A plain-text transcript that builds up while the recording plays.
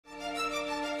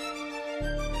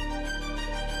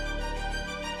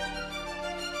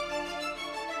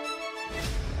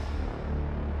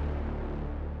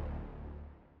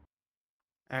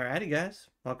Alrighty guys,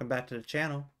 welcome back to the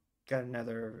channel. Got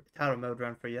another title mode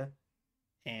run for you,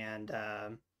 and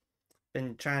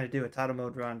been trying to do a title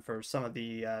mode run for some of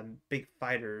the big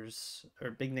fighters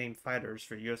or big name fighters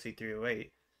for UFC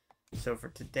 308. So for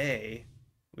today,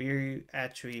 we're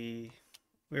actually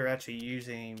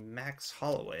using Max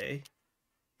Holloway.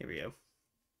 Here we go,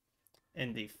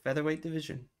 in the featherweight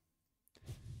division.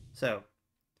 So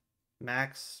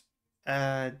Max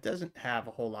doesn't have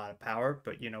a whole lot of power,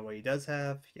 but you know what he does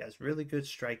have? He has really good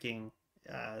striking,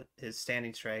 his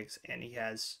standing strikes, and he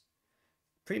has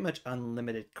pretty much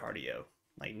unlimited cardio,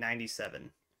 like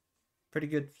 97. Pretty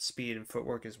good speed and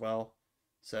footwork as well.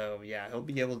 So yeah, he'll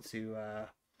be able to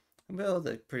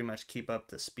pretty much keep up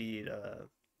the speed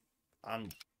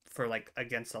for like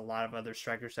against a lot of other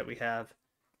strikers that we have.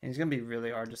 And he's gonna be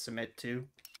really hard to submit to.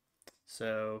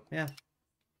 So yeah.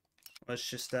 Let's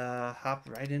just hop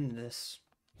right into this.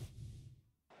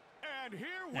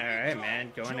 Alright,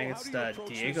 man, going against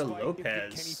Diego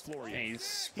Lopez. And he's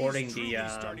sporting the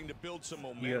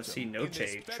UFC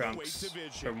Noche trunks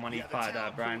from when he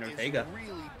fought Brian Ortega.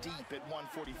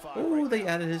 Oh, they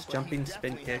added his jumping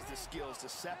spin kick.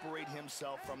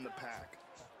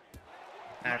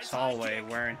 Max Holloway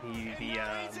wearing the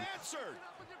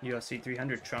UFC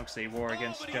 300 trunks they wore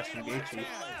against Justin Gaethje.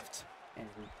 And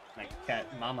like Cat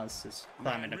Mama's is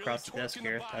climbing across the desk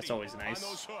here. That's always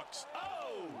nice.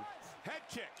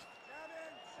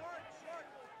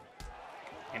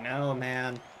 You know,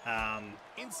 man,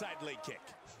 inside leg kick.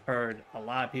 Heard a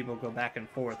lot of people go back and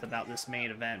forth about this main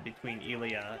event between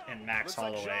Ilya and Max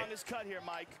Holloway.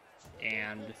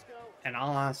 And in all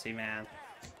honesty, man,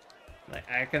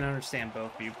 like I can understand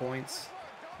both viewpoints,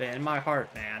 but in my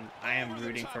heart, man, I am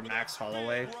rooting for Max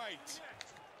Holloway.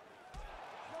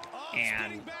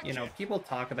 And, you know, people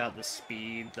talk about the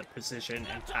speed, the precision,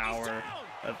 and power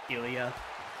of Ilya.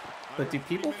 But do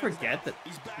people forget that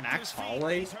Max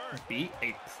Holloway beat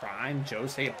a prime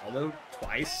Jose Aldo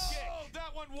twice?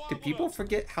 Do people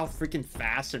forget how freaking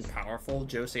fast and powerful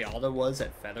Jose Aldo was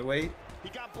at featherweight?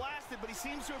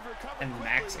 And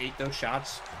Max ate those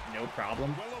shots, no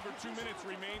problem. Well over 2 minutes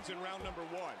remains in round number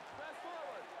 1.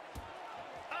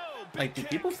 Like, do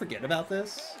people forget about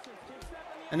this?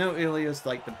 I know Ilya's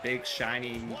like the big,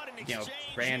 shiny, you know,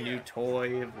 brand new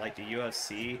toy of like the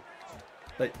UFC,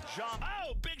 but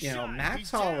you know,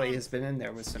 Max Holloway has been in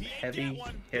there with some heavy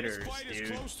hitters,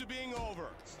 dude.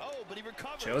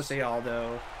 Jose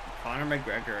Aldo, Conor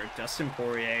McGregor, Dustin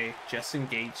Poirier, Justin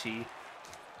Gaethje,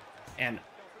 and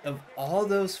of all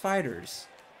those fighters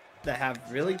that have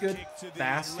really good,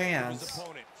 fast hands,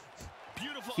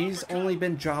 he's only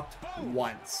been dropped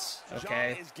once.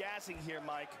 Okay,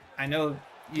 I know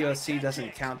UFC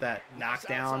doesn't count that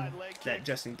knockdown that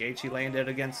Justin Gaethje landed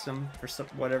against him for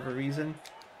whatever reason.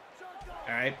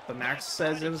 Alright, but Max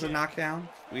says it was a knockdown.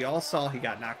 We all saw he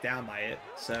got knocked down by it,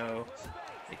 so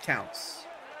it counts.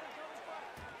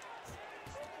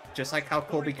 Just like how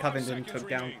Colby Covington took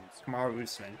down Kamaru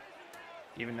Usman,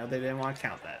 even though they didn't want to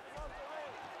count that.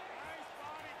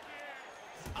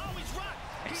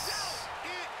 Nice.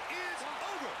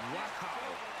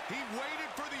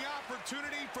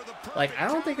 Like, I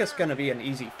don't think it's going to be an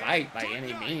easy fight by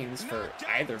any means for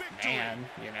either man,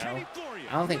 you know?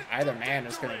 I don't think either man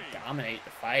is going to dominate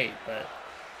the fight, but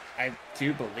I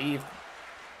do believe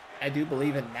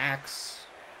in Max.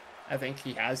 I think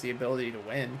he has the ability to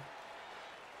win.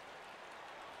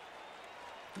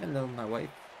 Hello, my wife.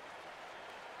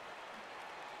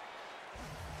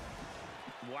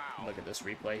 Wow. Look at this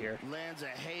replay here. Lands a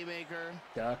haymaker.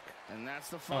 Duck. And that's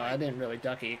the Oh, fight. I didn't really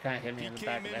duck it. He kind of hit me in the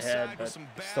back of the head, but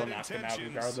still knocked him out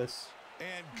regardless.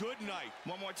 And good night.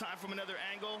 One more time from another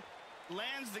angle.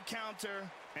 Lands the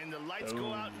counter, and the lights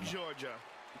go out in Georgia.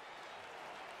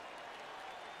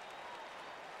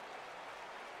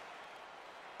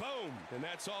 Boom. And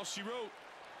that's all she wrote.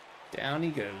 Down he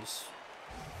goes.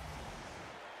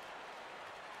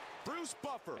 Bruce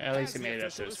Buffer. At least he made it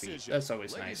up to his feet. That's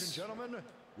always nice.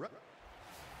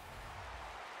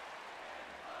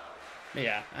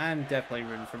 Yeah, I'm definitely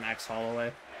rooting for Max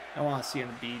Holloway. I want to see him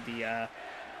be the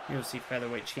UFC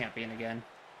featherweight champion again.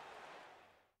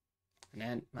 And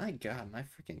then, my God, my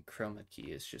freaking chroma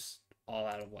key is just all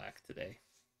out of whack today.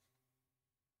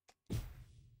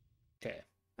 Okay.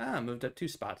 Moved up 2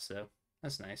 spots though.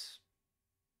 That's nice.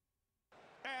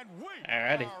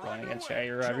 Alrighty, going against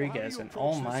Jair Rodriguez, and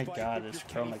oh my God, this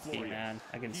chroma key, man.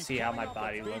 I can see how my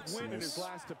body looks in this,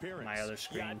 my other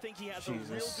screen.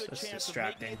 Jesus, that's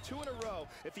distracting.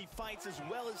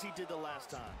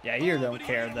 Jair don't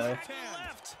care though.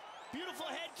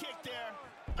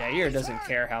 Jair doesn't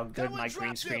care how good my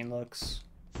green screen looks.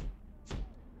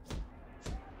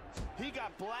 He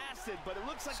got blasted, but it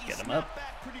looks like he Get him snapped up.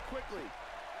 back pretty quickly.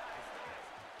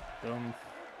 Boom.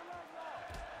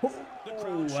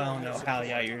 Oh, I don't know how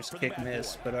Yair's kick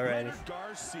missed, but alrighty.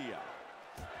 Garcia.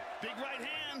 Big right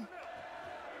hand.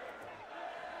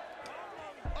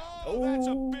 Oh, that's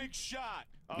a Oh. big shot.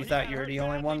 You thought you were the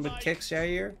only one with kicks,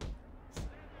 Yair?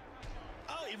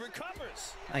 Oh, he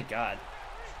recovers. My God.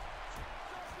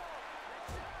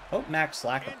 Hope Mac's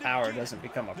lack of power doesn't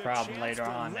become a problem later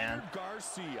on, man.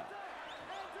 Garcia.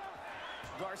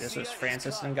 This was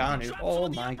Francis Ngannou. Oh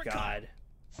my God.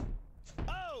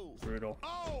 Oh. Brutal.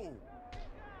 Oh.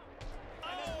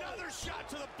 And another shot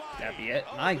to the body. That'd be it.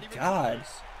 Oh, My but he God. recovers.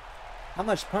 How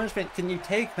much punishment can you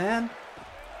take, man?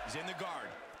 He's in the guard.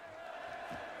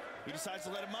 He decides to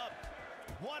let him up.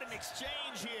 What an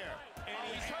exchange here.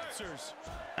 And he answers.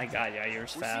 My God, Yair's We're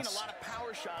seeing a fast. lot of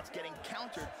power shots getting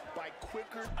countered by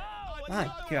quicker. Oh, My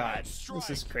another God. strike. This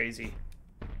is crazy.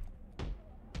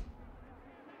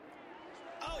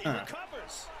 Oh, he Huh.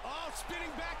 recovers. Oh, spinning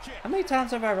back kick. How many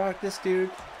times have I rocked this dude?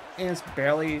 And it's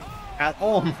barely at.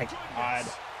 Oh my God.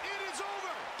 It is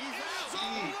over. He's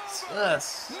It's out. all over.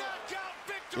 Jesus. Knockout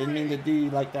victory. Didn't mean to do you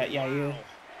like that, Yair.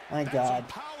 My That's God.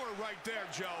 some power right there,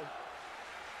 Joe.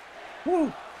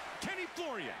 Woo. Kenny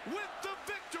Florian with the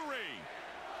victory.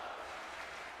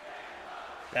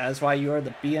 That is why you are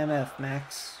the BMF,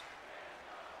 Max.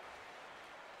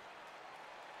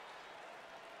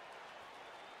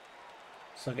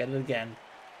 So get it again.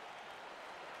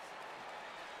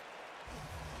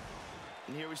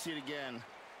 And here we see it again.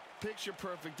 Picture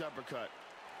perfect uppercut.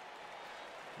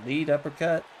 Lead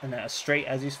uppercut and then a straight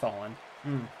as he's falling.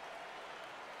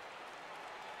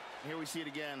 Here we see it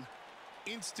again.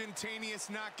 Instantaneous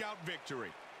knockout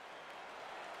victory.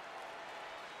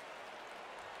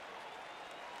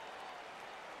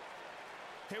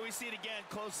 Here we see it again,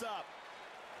 close up.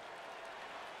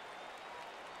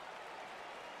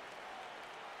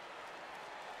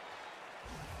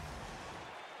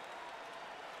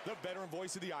 The veteran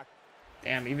voice of the octagon.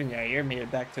 Damn, even Yair made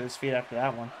it back to his feet after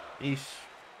that one. Eesh.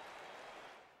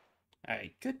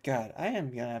 Alright, good God. I am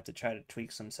gonna have to try to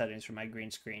tweak some settings for my green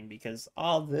screen because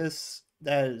all this,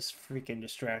 that is freaking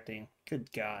distracting.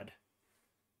 Good God.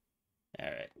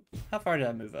 Alright. How far did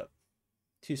I move up?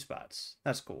 2 spots.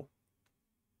 That's cool.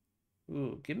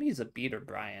 Ooh, give me Zabit or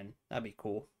Brian. That'd be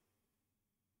cool.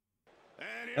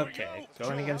 And here we Okay, go.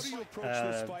 going Joe, against, how do you approach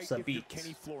this fight if you're Zabit.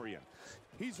 Kenny Florian?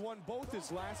 He's won both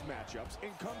his last matchups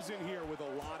and comes in here with a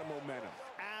lot of momentum.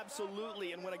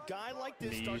 Absolutely, and when a guy like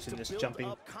this Be starts using to this build jumping,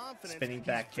 up confidence, spinning he's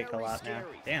back kick a very lot now.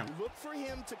 scary. Damn. Look for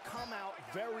him to come out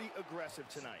very aggressive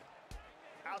tonight.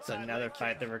 It's Outside another leg fight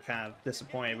kick. that we're kind of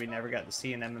disappointed we never got to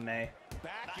see in MMA.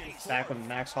 Back and forth. Back when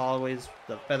Max Holloway's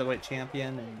the featherweight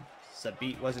champion and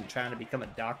Zabit wasn't trying to become a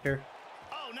doctor.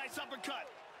 Oh, nice uppercut.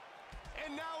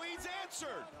 And now he's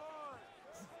answered.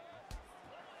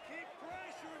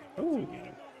 Ooh,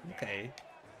 okay.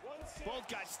 Both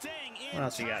guys staying in What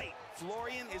else you got? tight.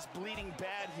 Florian is bleeding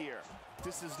bad here.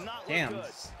 This does not look Damn,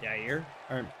 good. Yair,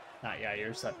 or not Yair,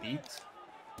 Zabit.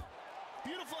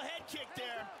 Beautiful head kick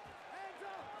there.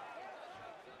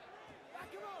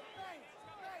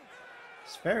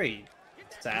 It's very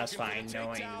satisfying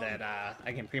knowing that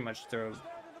I can pretty much throw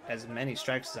as many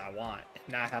strikes as I want and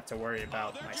not have to worry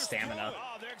about my stamina.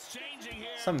 Oh, they're exchanging here.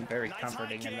 Something very Nice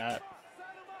comforting high in kick. that.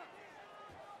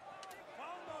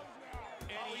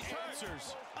 And he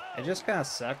answers. It just kind of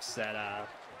sucks that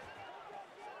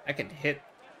I can hit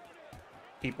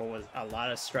people with a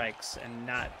lot of strikes and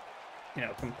not, you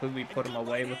know, completely put them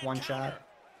away with one shot.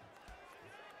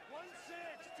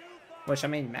 Which, I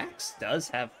mean, Max does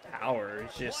have power.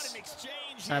 It's What just an exchange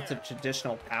it's not the here.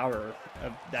 traditional power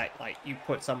of that, like, you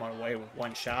put someone away with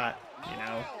one shot, you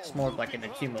know? It's more of like an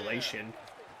accumulation.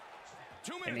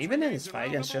 2 minutes And even in remains his in fight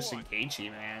round against number Justin one.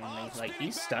 Gaethje, man, like,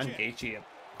 he stunned Gaethje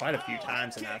quite a few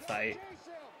times in that fight.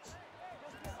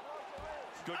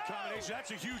 Good combination.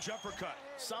 That's a huge uppercut.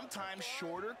 Sometimes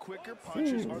shorter, quicker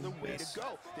punches Ooh, are the way yes. to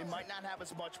go. They might not have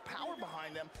as much power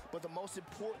behind them, but the most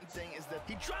important thing is that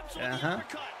he drops on Uh-huh. the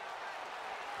uppercut.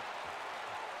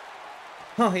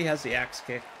 Oh, he has the axe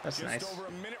kick. That's Just nice. over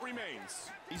a minute remains.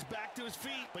 He's back to his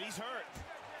feet, but he's hurt.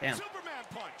 Damn. Superman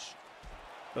punch.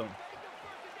 Boom.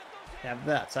 Have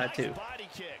that side Nice too. body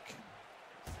kick.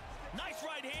 Nice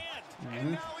right hand.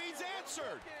 And now he's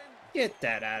answered. Get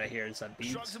that out of here, Zabit.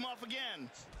 Shrugs him off again.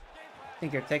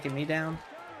 Think you're taking me down?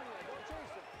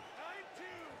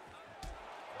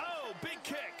 Oh, big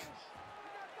kick.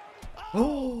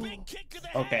 Oh. Big kick to the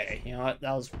head. Okay, you know what?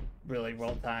 That was really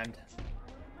well timed.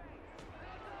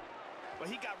 But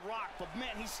he got rocked, but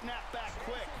man, he snapped back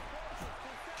quick.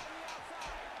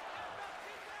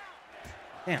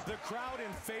 Damn. The crowd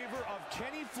in favor of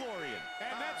Kenny Florian.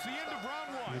 And that's the end of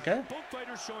round one. Okay. Both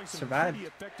fighters showing some Survived. pretty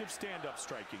effective stand-up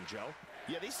striking, Joe.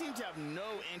 Yeah, they seem to have no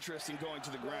interest in going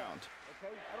to the ground.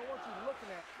 Okay? I don't want you looking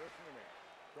at. Listen to me.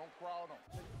 Don't crowd them.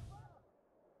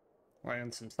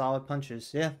 Wearing some solid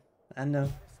punches. Yeah, I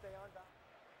know.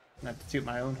 Not to toot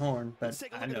my own horn, but Let's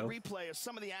take a I look know. at the replay of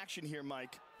some of the action here,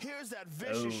 Mike. Here's that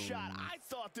vicious shot. I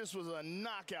thought this was a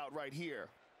knockout right here.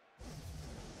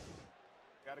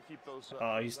 Gotta keep those.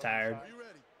 Oh, he's tired.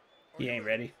 He ain't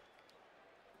ready.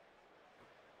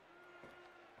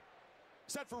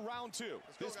 Set for round two.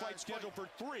 This fight scheduled for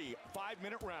 3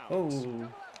 5-minute rounds. Oh.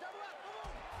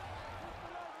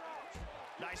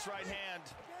 Nice right hand.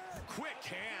 Quick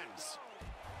hands.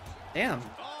 Damn.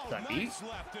 Oh, That beat. nice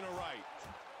left and a right.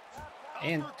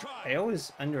 And Uppercut. I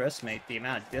always underestimate the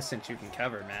amount of distance you can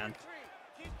cover, man.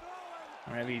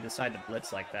 Whenever you decide to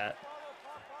blitz like that.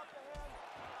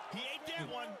 He ate that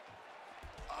one.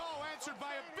 Oh, answered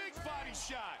by a big body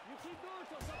shot.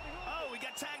 Oh, we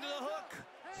got tagged to the hook.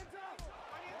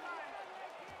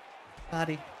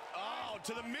 Body. Oh,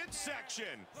 to the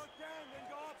midsection.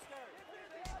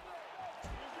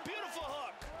 Beautiful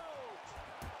hook.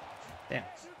 Damn.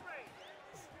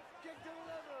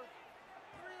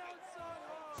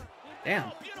 Damn.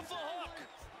 Oh, beautiful hook.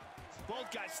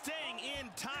 Both guys staying in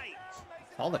tight.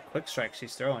 All the quick strikes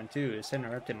he's throwing, too, is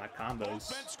interrupting my Both men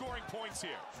combos. scoring points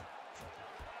here.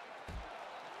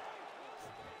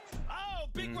 Oh,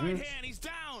 big right hand. He's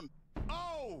down.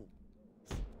 Oh,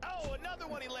 Oh, another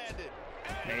one he landed.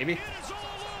 Maybe. it is all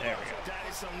over. There we go. That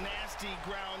is some nasty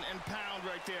ground and pound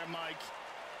right there, Mike.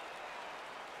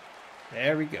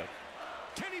 There we go.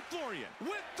 Kenny Florian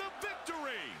with the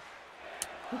victory.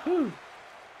 Woohoo.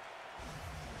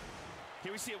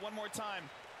 Here we see it one more time.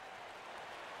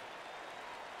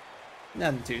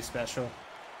 Nothing too special.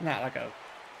 Not like a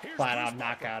Here's flat-out Bruce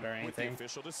knockout or Buffer with the anything.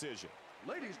 official decision.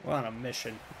 Ladies. We're on a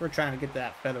mission. We're trying to get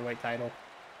that featherweight title.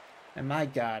 And my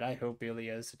God, I hope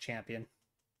Ilya is the champion.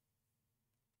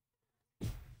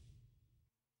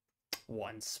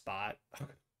 One spot.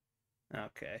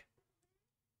 Okay.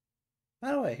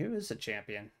 By the way, who is the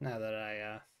champion? Now that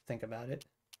I think about it.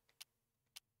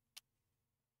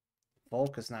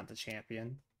 Volk is not the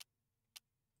champion.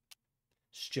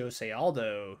 It's Jose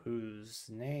Aldo, whose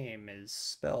name is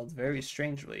spelled very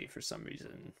strangely for some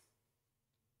reason.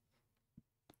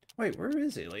 Wait, where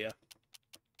is Ilya?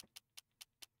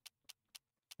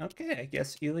 Okay, I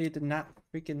guess Ilya did not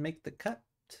freaking make the cut.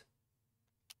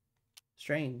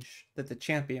 Strange that the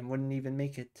champion wouldn't even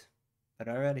make it. But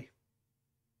alrighty.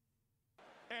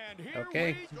 And here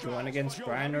Okay, we going go. against Joe,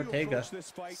 Brian how do you Ortega. approach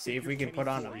this fight See if if we you're can put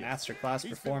on Kenny a Florian? masterclass He's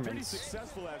been pretty performance.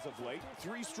 successful as of late.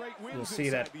 3 straight wins We'll see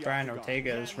inside that the Brian octagon.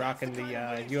 Ortega is rocking the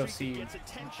UFC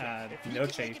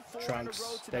Noche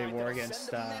trunks that he wore that'll against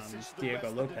send a message to the rest Diego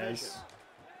of the Lopez. division.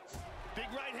 Big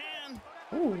right hand.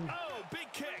 Ooh, Oh,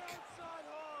 big kick.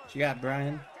 what you got,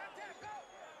 Brian?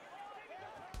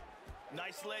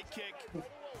 Nice leg kick.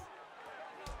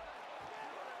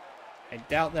 I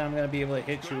doubt that I'm gonna be able to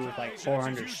hit you with like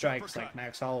 400 strikes like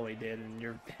Max Holloway did in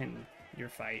your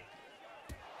fight.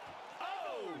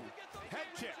 Oh, head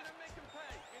kick.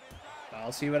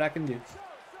 I'll see what I can do.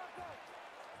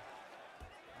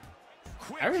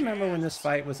 Quick I remember when hands. this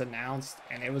fight was announced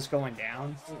and it was going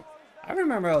down. I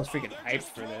remember I was freaking hyped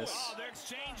for this. Oh, they're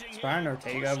exchanging here. Brian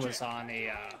Ortega was on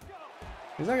a,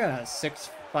 he was like on a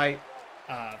 6-fight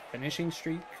finishing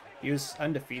streak. He was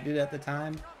undefeated at the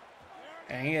time,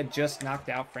 and he had just knocked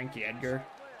out Frankie Edgar,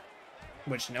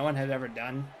 which no one had ever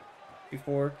done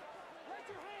before.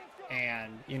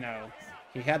 And you know,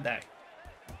 he had that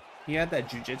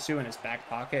jiu-jitsu in his back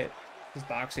pocket. His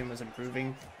boxing was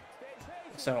improving,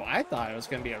 so I thought it was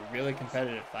going to be a really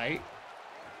competitive fight.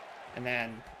 And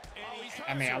then,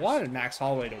 I mean, I wanted Max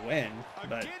Holloway to win,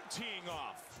 but Again teeing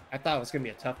off. I thought it was going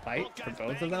to be a tough fight Both for guys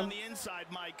both of banging on them. the inside,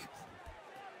 Mike.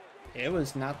 It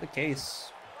was not the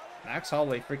case. Max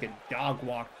Holloway freaking dog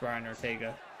walked Brian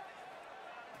Ortega.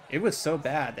 It was so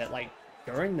bad that, like,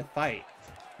 during the fight,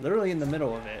 literally in the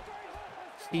middle of it,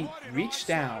 he What an reached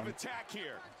onslaught down, of attack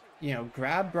here. you know,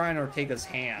 grabbed Brian Ortega's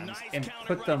hands Nice and counter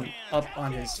put right them hand. up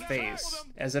on his That's right face with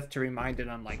him. as if to remind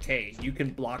him, like, hey, you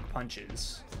can block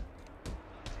punches.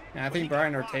 And I think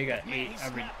Brian Ortega ate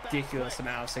a ridiculous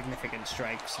amount of significant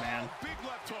strikes, man. Big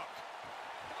left hook.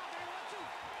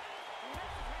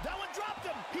 That one dropped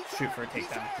him. He's Shoot hurt. for a He's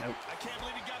takedown. hurt. Nope. I can't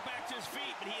believe he got back to his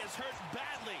feet, but he is hurt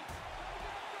badly.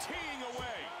 Teeing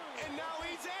away. And now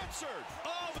he's answered.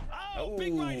 Oh,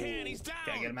 big right hand. He's down.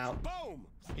 Gotta get him out. Boom.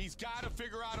 He's got to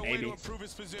figure out a way Maybe. to improve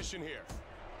his position here.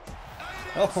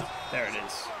 Oh, there it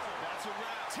is. That's a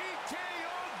wrap.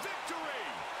 TKO victory.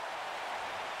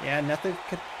 Yeah,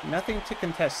 nothing to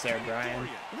contest there, Brian.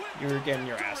 You're getting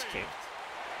your ass kicked.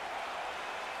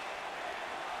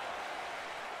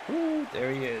 Ooh,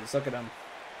 there he is. Look at him.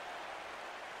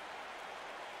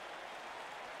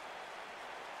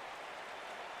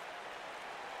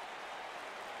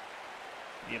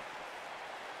 Yep.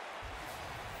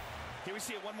 Here we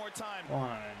see it one more time.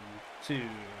 1, 2,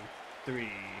 3.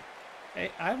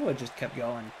 Hey, I would have just kept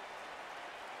going.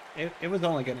 It was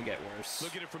only going to get worse.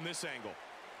 Look at it from this angle.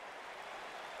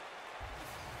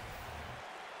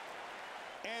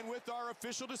 And with our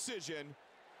official decision,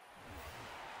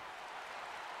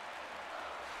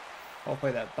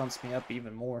 Hopefully that bumps me up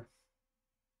even more.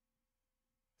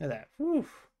 Look at that. Whew.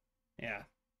 Yeah.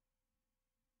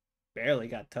 Barely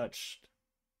got touched.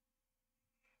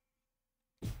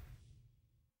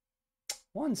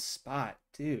 One spot,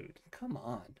 dude. Come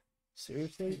on.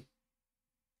 Seriously?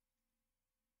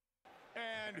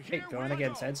 and Hey, here going we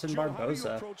against go. Edson Joe, how do you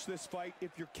Barboza. approach this fight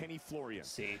if you're Kenny Florian?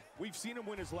 See. We've seen him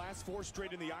win his last 4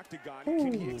 straight in the octagon. Ooh.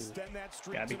 Can he extend that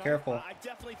streak Gotta be tonight? careful. I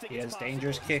definitely think He it's has possible.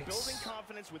 dangerous He's kicks. building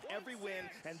confidence with every win,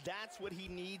 and that's what he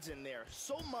needs in there.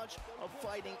 So much of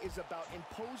fighting is about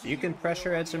imposing. You can your pressure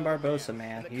will on Edson the other Barboza, man.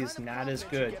 man. And the He's kind of not as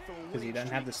confidence you good get from a because he winning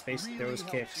doesn't have the streak space to throw his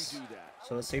really helps kicks. you do that.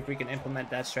 So let's see if we can implement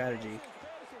that strategy.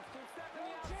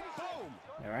 Boom.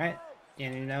 All right.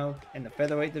 And you know, in the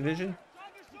featherweight division,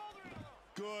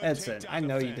 Good Edson, takedown I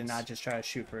know you defense. did not just try to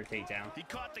shoot for a takedown. He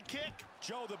caught the kick.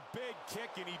 Joe, the big kick,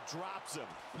 and he drops him.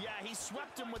 Yeah, he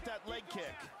swept him with that leg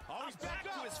kick. Oh, he's Back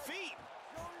back to up. his feet.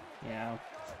 You know,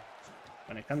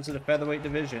 when it comes to the featherweight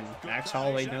division, Max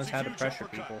Holloway knows how to Huge pressure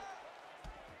uppercut. people.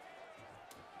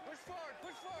 Push forward,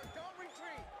 don't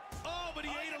retreat. Oh, but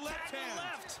he ate a left hand.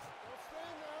 Left.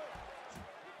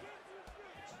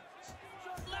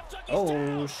 Left hook, he's Oh,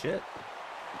 down. shit.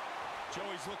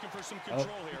 Joey's looking for some Oh,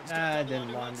 control here. nah, I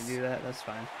didn't want him to do that. That's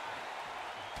fine.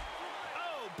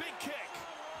 Oh, big kick.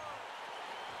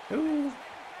 Ooh,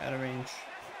 out of range.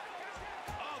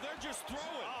 Oh, they're just throwing.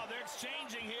 Oh, they're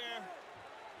exchanging here.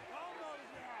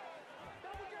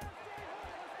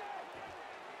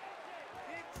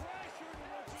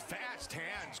 Fast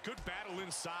hands. Good battle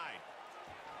inside.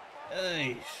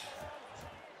 Eesh.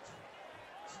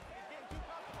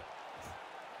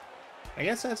 I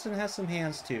guess Edson has some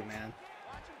hands too, man.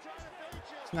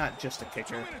 It's not just a 2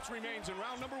 kicker. minutes remains in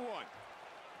round number 1.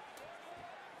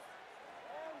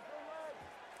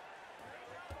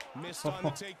 Missed on the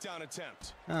takedown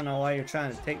attempt. I don't know why you're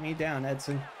trying to take me down,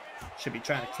 Edson. Should be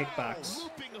trying to kickbox.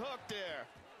 Looping hook there.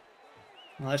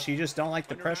 Unless you just don't like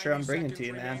the Under pressure 90 I'm bringing to seconds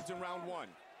you, man. remains in round 1.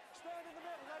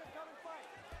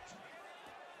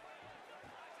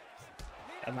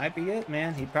 That might be it,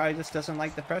 man. He probably just doesn't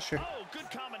like the pressure. Oh, good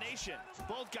combination.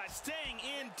 Both guys staying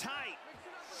in tight.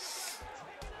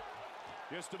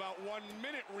 Just about 1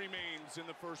 minute remains in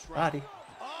the first round. Body.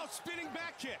 Oh, spinning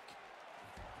back kick.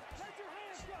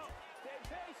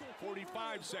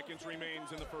 45 seconds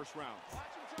remains in the first round.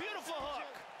 Beautiful hook.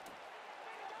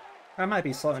 I might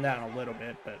be slowing down a little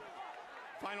bit, but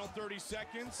Final 30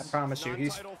 seconds. I promise you, he's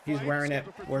Non-title fight, wearing it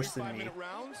scheduled for worse 3 than me. 5-minute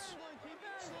rounds.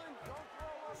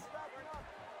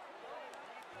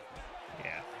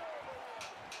 Yeah.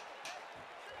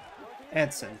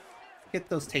 Edson, get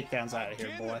those takedowns out of here,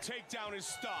 Again, boy. the takedown is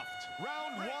stuffed.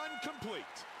 Round 1 complete.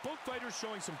 Both fighters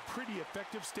showing some pretty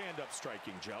effective stand-up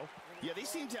striking, Joe. Yeah, they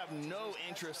seem to have no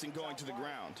interest in going to the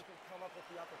ground.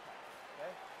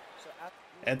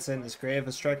 Edson, as great of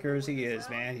a striker as he is,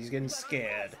 man, he's getting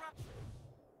scared.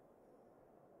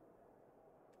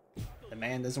 The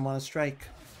man doesn't want to strike.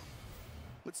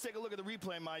 Let's take a look at the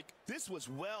replay, Mike. This was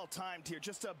well timed here.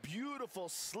 Just a beautiful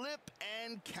slip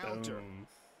and counter. Boom.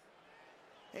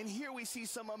 And here we see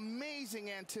some amazing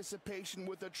anticipation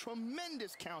with a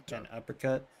tremendous counter. An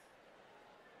uppercut.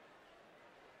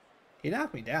 He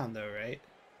knocked me down, though, right?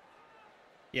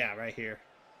 Yeah, right here.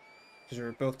 Because we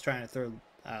were both trying to throw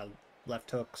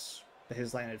left hooks, but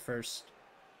his landed first.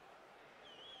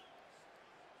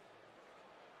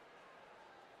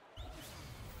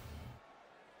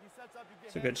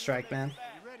 It's a good strike, man. Are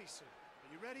you ready, sir?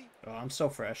 Are you ready? Oh, I'm so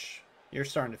fresh. You're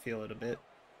starting to feel it a bit.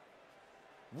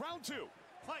 Round 2.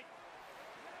 Fight.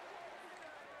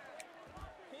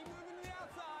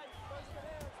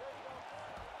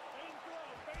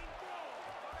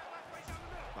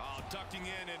 Oh, ducking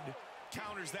in and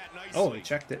counters that nicely. Oh, he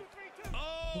checked it.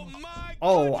 Oh, my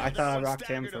Oh, goodness. I thought I one rocked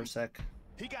him staggered for him. a sec.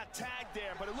 He got tagged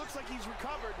there, but it looks like he's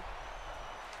recovered.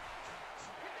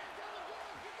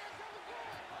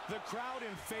 The crowd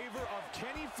in favor of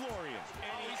Kenny Florian.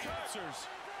 And he answers.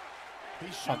 He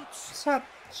Oh, shoots. stop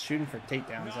shooting for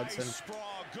takedowns, Nice Edson.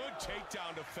 sprawl. Good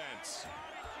takedown defense.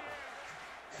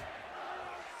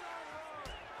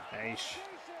 Nice.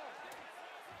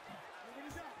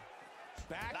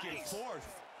 Back and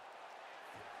forth.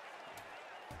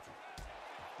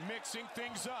 Mixing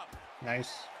things up.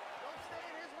 Nice.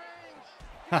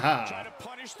 Haha. Trying to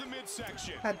punish the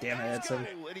midsection. God damn it, Edson.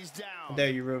 And he's down. There,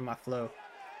 you ruined my flow.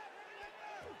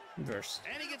 Reverse.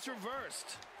 And he gets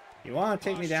reversed. You want to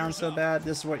take me down so bad?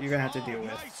 This is what you're going to have to deal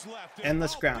with.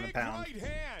 Endless ground and pound.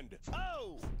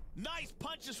 Oh, nice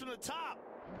punches from the top.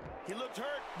 He looked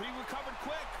hurt, but he recovered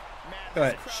quick. Man, Go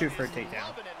this ahead, crowd shoot for a is takedown.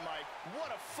 loving it, Mike. What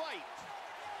a fight.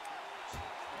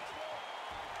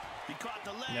 He caught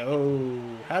the leg.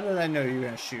 No. How did I know you were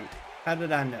going to shoot? How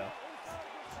did I know?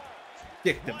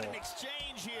 What Predictable. an exchange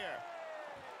here.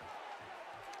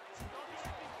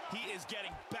 He is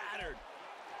getting battered.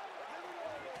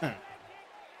 Huh.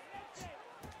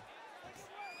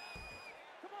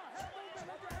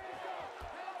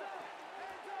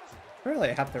 Really,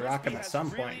 I have to rock him at some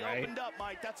point, really right? Opened up,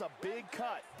 Mike. That's a big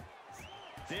cut.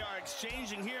 They are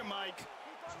exchanging here, Mike.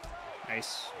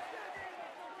 Nice.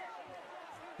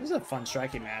 This is a fun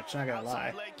striking match, not gonna lie.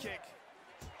 Outside leg kick.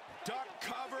 Duck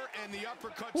cover and the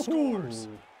uppercut Woohoo. scores.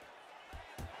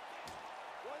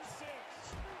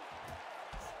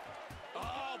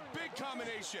 Oh, big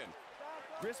combination.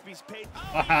 Crispy's paid.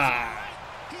 Aha!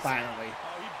 Finally.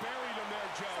 Oh, he buried him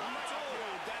there, Joe.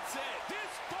 Oh, that's it.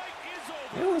 This fight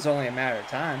is over. It was only a matter of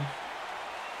time.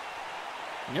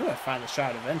 I knew I'd find the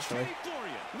shot eventually. Jay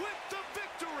Florian with the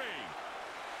victory.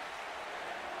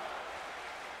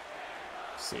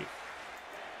 Let's see.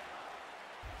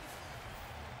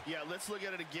 Yeah, let's look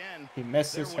at it again. He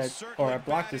missed There his was head, certainly or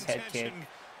blocked bad his head kick, intention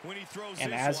when he throws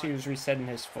and this as he one. was resetting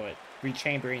his foot,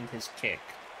 rechambering his kick.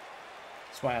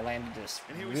 That's why I landed this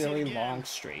And here we see it really again. long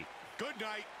straight. Good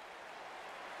night.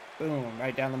 Boom,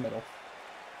 right down the middle.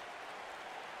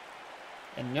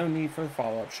 And no need for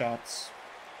follow-up shots.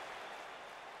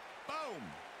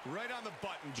 Boom. Right on the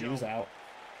button, He Joe. was out.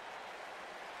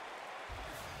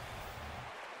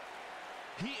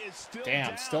 He is still Damn,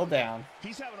 down. still down.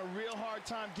 He's having a real hard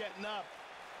time getting up.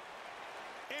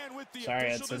 And with the Sorry,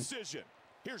 official Edson. decision,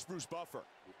 here's Bruce Buffer.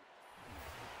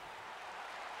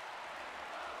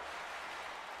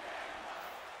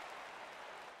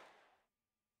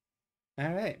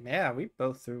 All right, yeah, we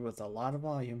both threw with a lot of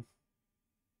volume.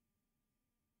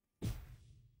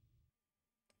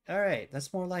 All right,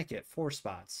 that's more like it. 4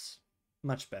 spots.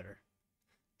 Much better.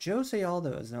 Jose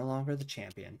Aldo is no longer the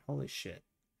champion. Holy shit.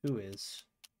 Who is?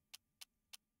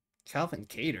 Calvin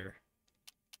Kattar.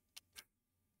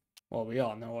 Well, we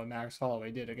all know what Max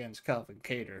Holloway did against Calvin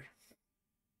Kattar.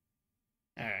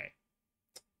 All right.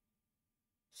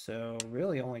 So,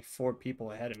 really only 4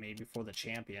 people ahead of me before the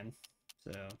champion.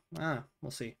 So,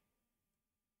 we'll see.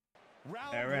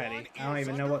 Round Alrighty. one I don't is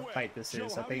even know what underway. fight this Joe,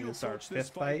 is. how I do think you this is our approach this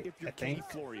 5th fight, if you're I think. Jay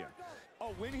Florian?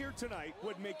 A win here tonight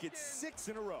would make it 6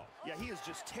 in a row. Yeah, he is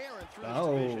just tearing through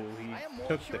Oh, this division. he I am more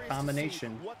took the curious to see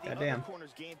combination. what the Goddamn. other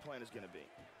corner's game plan is going to be.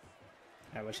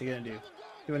 Alright, what's he gonna do?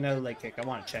 Do another leg kick. I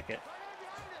want to check it.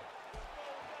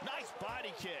 Nice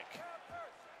body kick.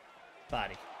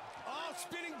 Body. Oh,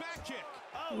 spinning back kick.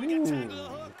 Oh, we got tagged to the Ooh.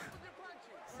 hook.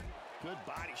 Good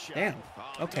body shot. Damn.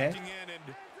 Oh, Okay. ducking in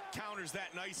and counters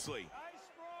that nicely.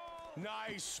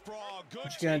 Nice sprawl. Good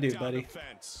What you gonna do, takedown buddy?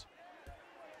 defense.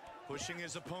 Pushing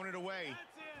his opponent away.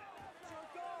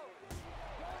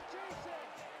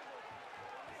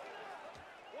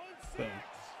 Boom.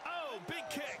 Oh, big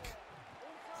kick.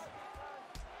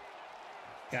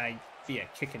 Guy be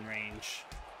at kicking range.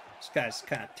 This guy's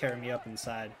kind of tearing me up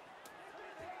inside.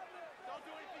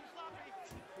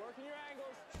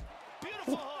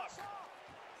 Beautiful hook.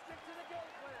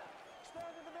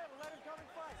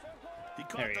 He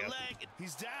caught There you the go. leg.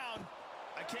 He's down.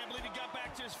 I can't believe he got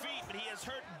back to his feet, but he is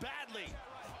hurt badly.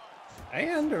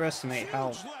 I underestimate how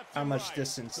Huge left how and much right.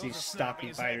 distance Those these are stocky snapping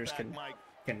his head fighters back, Mike.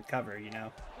 can cover, you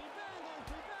know.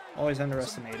 Always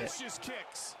underestimate Some it. vicious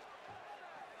kicks.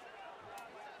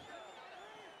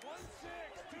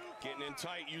 Getting in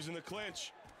tight, using the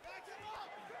clinch.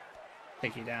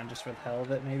 Take you down just for the hell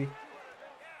of it, maybe.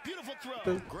 Beautiful throw.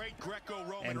 Boom. Great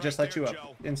Greco-Roman And right just let there, you up.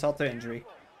 Joe. Insult to injury.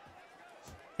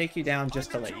 Take you down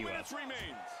just to Under let 2 you up. minutes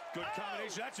remains. Good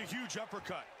combination. That's a huge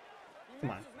uppercut.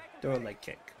 Come on. Throw a leg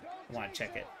kick. I want to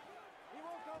check it.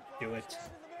 Do it.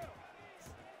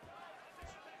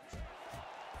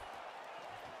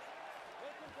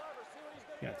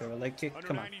 Yeah, throw a leg kick. Under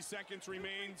Come on. 90 seconds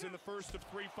remains in the first of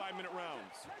 3 5-minute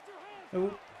rounds.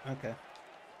 Oh, okay.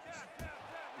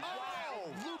 Oh,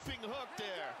 looping hook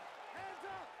there.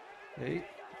 Hey.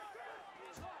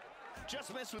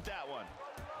 Just missed with that one.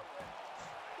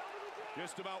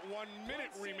 Just about 1 minute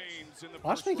remains in the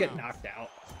Watch first me get round. knocked out.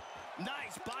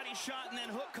 Nice body shot and then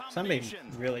hook Somebody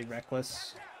combination. really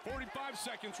reckless. 45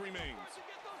 seconds remains.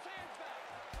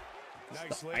 It's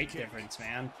Nice the leg height kick. difference,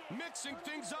 man. Mixing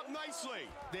things up nicely.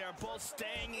 They are both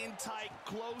staying in tight,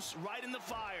 close, right in the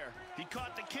fire. He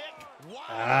caught the kick.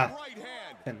 Wow, right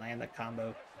hand. Couldn't land the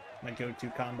combo. My go-to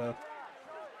combo.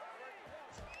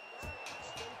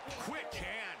 Quick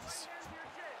hands.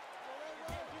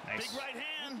 Nice. Big right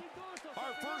hand.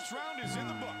 Our first round is in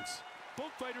the books.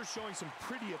 Both fighters showing some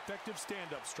pretty effective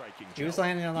stand-up striking. He was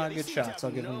landing a lot of They good seem to shots. have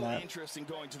I'll give him no that. interest in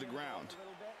going to the ground.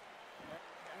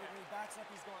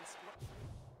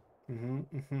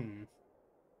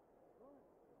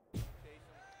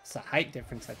 It's a height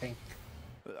difference, I think.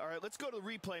 All right, let's go to the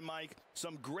replay, Mike.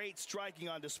 Some great striking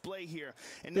on display here.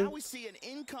 And now we see an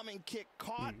incoming kick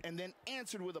caught and then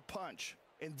answered with a punch.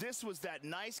 And this was that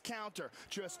nice counter.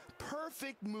 Just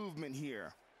perfect movement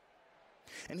here.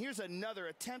 And here's another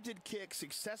attempted kick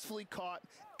successfully caught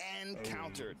and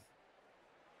countered.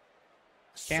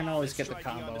 Can't always get the Solid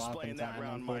striking on combo off display in that time,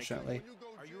 round, Mike. unfortunately.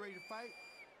 Are you ready to fight?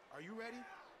 Are you ready?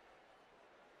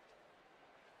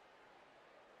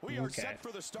 We are Okay. set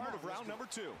for the start of round number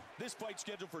 2. This fight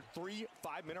scheduled for 3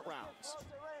 5-minute rounds.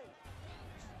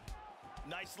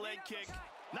 Nice leg kick.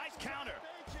 Nice counter.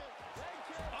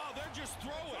 Oh, they're just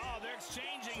throwing. Oh, they're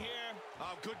exchanging here.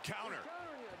 Oh, good counter.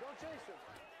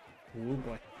 Ooh,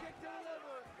 boy.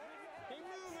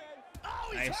 Oh,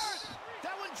 he's Nice. hurt.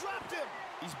 That one dropped him.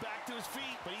 He's back to his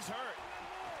feet, but he's hurt.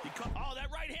 Oh, that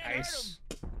right hand Nice.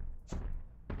 hurt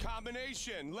him.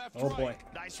 Combination, left, Oh, right. boy.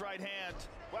 Nice right hand.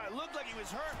 Well, it looked like he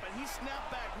was hurt, but he snapped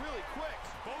back really quick.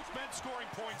 Both men scoring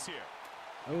points here.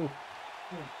 Ooh.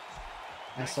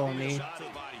 Nice little knee. Shot to the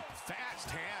body. Fast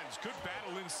hands. Good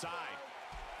battle inside.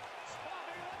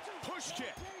 Push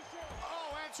kick.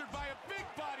 Oh, answered by a big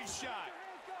body shot.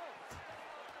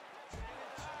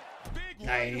 Big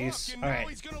leg Nice. hook, and All now right.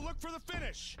 he's going to look for the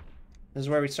finish. This is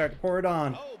where we start to pour it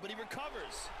on. Oh, but he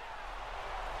recovers.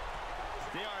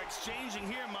 They are exchanging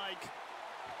here, Mike.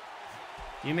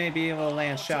 You may be able to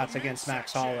land shots against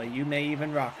Max Holloway. You may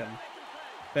even rock him.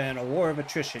 But in a war of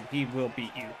attrition, he will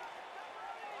beat you.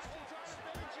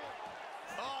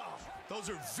 Oh, those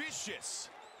are vicious.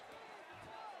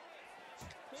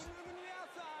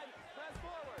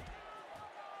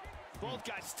 Both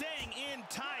guys staying in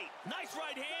tight. Nice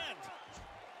right hand.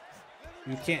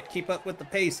 You can't keep up with the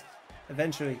pace.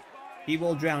 Eventually, he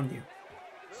will drown you.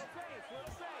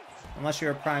 Unless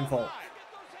you're a prime Volt.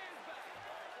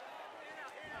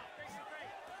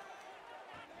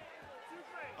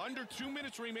 Under 2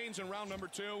 minutes remains in round number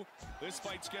 2. This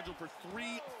fight scheduled for 3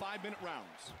 5-minute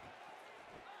rounds.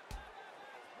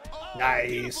 Oh, Nice.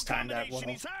 Beautiful Timed that combination.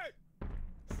 well. He's hurt.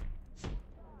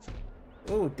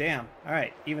 Ooh, damn.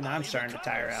 Alright, even I'm he starting to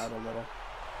tire recovers. out a little.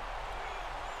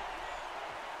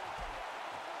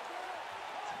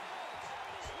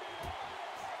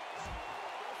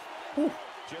 Whew.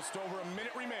 Just over a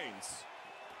minute remains.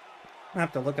 I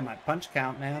have to look at my punch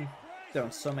count, man.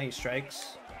 Doing so many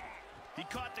strikes. He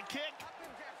caught the kick.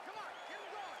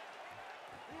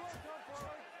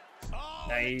 Oh,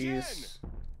 and again. Nice.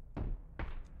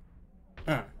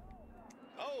 Huh.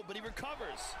 Oh, but he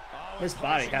recovers. Oh, His and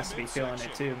body punching has the to be feeling it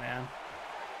midsection. too, man.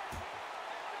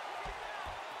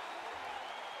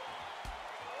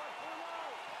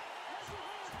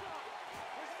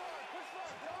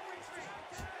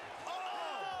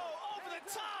 Oh, over the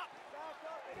top.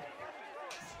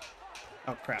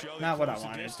 Oh crap, Joe, they not what I close the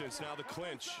wanted. distance, now the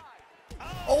clinch.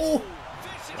 Oh!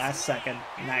 Vicious Last second.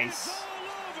 Nice. All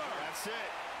over. That's it.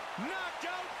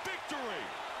 Knockout victory.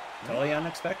 Totally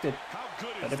unexpected, How good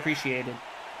is but that? appreciated.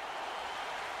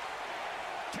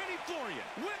 Kenny Florian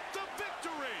with the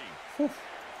victory. Whew.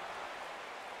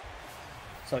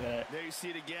 So good. There you see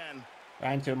it again.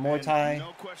 Right into a Muay And Thai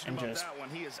no question and about just that one.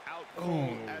 He is out cold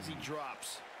Boom. as he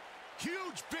drops.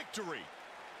 Huge victory.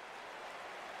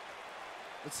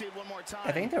 Let's see it one more time.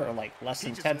 I think there were like less He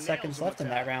than just 10 nails seconds him left with in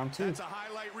that round too. That's a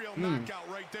highlight reel knockout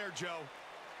right there, Joe.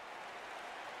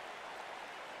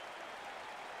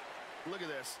 Look at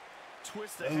this.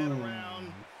 Twist the head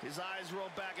around. His eyes roll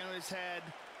back into his head.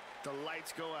 The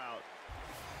lights go out.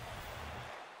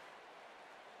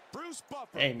 Bruce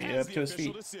Buffer Hey, made it has up the to his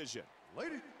official feet. decision.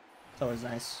 That was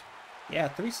nice. Yeah,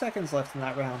 3 seconds left in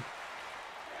that round.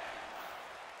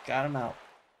 Got him out.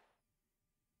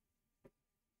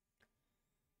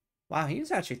 Wow, he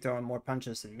was actually throwing more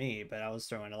punches than me, but I was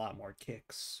throwing a lot more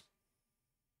kicks.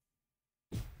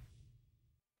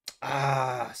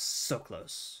 Ah, so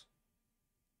close.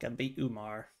 Gotta beat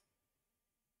Umar.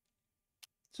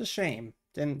 It's a shame.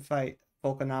 Didn't fight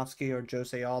Volkanovski or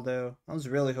Jose Aldo. I was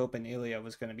really hoping Ilya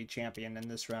was going to be champion in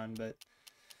this run, but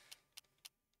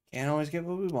Can't always get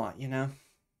what we want, you know.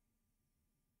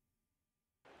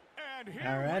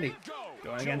 Alrighty,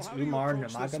 going against Umar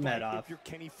Nurmagomedov. You're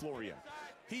Kenny Florian.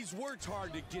 He's worked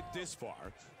hard to get this far,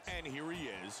 and here he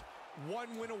is, one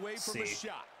win away from a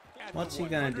shot. What's he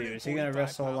gonna do? Is he gonna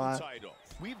wrestle a lot?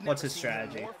 What's his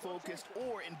strategy? More focused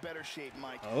or in better shape,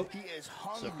 Mike. Oh, he is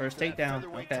hungry so first for that takedown.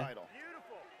 featherweight Okay. title.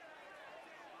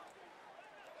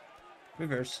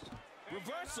 Reversed.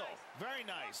 Reversal. Very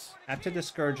nice. Have to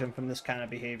discourage him from this kind of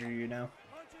behavior, you know.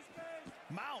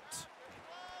 Mount.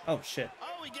 Oh shit.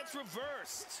 Oh, he gets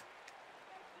reversed.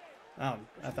 Oh,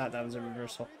 I thought that was a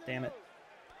reversal. Damn it.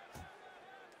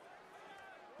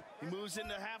 He moves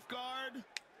into half guard.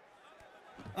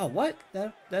 Oh, what?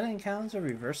 That didn't count as a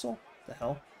reversal? The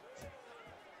hell?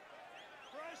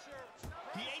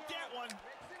 He ate that one.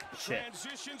 Shit.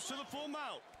 Transitions to the full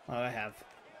mount. Oh, I have.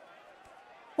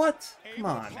 What? Come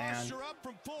on, man.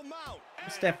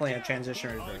 It's definitely a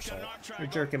transition reversal. You're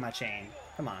jerking my chain.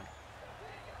 Come on.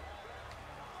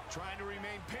 Trying to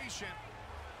remain patient.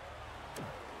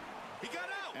 He got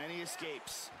out. And he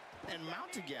escapes. And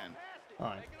Mount again.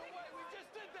 Hold on.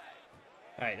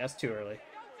 Alright, that's too early.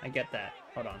 I get that.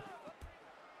 Hold on.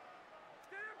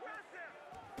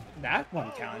 That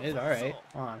one counted. Alright.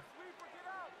 Hold on.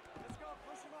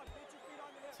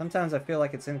 Sometimes I feel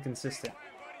like it's inconsistent.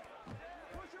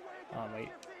 Oh, wait.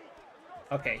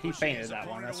 Okay, he fainted that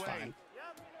one. That's fine.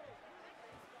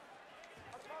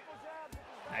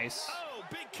 Nice. Oh,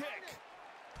 big kick.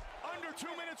 Under 2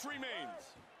 minutes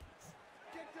remains.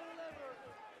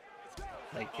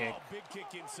 Leg kick. Oh, big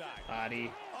kick inside.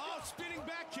 Body. Oh, spinning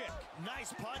back kick.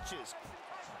 Nice punches.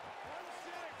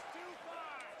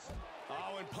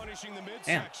 Oh, and punishing the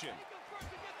midsection.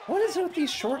 What is it with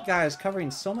these short guys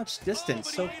covering so much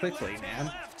distance so quickly,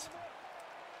 man?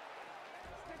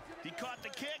 He caught the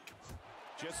kick.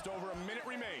 Just over a minute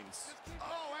remains.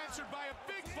 Oh, answered by a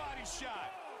big body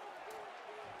shot.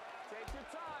 Take your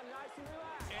time, nice and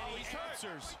relaxed. And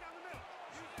he answers.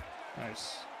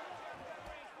 Nice.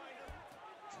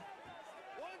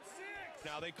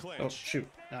 Now they clinch. Oh, shoot.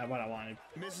 Not what I wanted.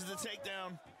 Misses the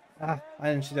takedown. Ah, I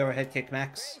didn't shoot over head kick,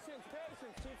 Max.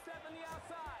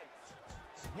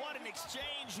 What an exchange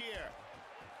here.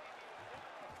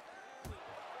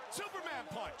 Superman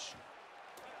punch.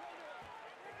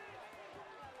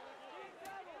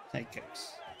 Head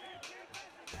kicks.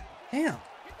 Damn.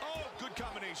 Oh, good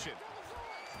combination.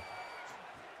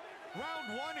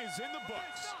 Round one is in the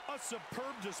books. A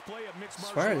superb display of mixed I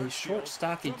martial swear, arts these short, skills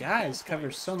stocky from guys both cover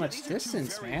fighters. so much These are two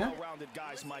distance, very man. well-rounded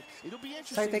guys, Mike. It'll be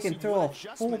It's like they interesting can to see throw what a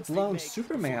adjustments they full-blown make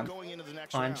Superman before going into the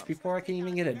next punch round. before I can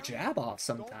even get a jab off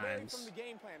Don't vary from sometimes. the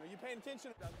game plan. Are you paying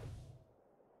attention?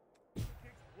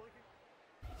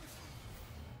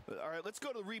 All right, let's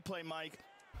go to the replay, Mike.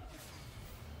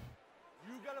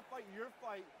 You gotta fight your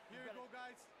fight. Here you go,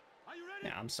 guys. Are you ready?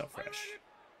 Yeah, I'm so fresh.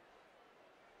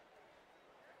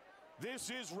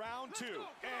 This is round two,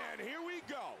 and here we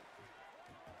go.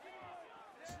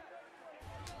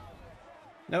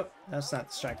 Nope, that's not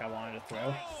the strike I wanted to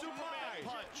throw. Superman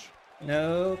Punch.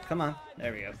 No, come on.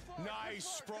 There we go. Nice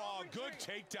sprawl. Good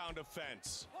takedown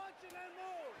defense.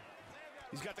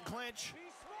 He's got the clinch.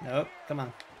 Nope, come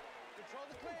on.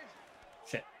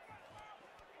 Shit.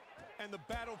 And the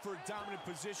battle for a dominant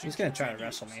position. He's gonna try to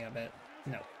continues. wrestle me a bit.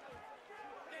 No.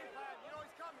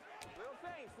 Little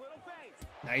feints, little feints.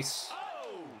 Nice.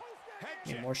 Oh, head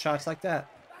Need kick. more shots like that.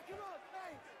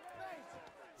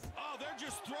 Oh, they're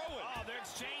just throwing. Oh, they're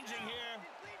exchanging here.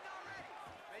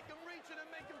 Make him reach it and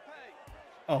make him pay.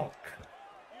 Oh,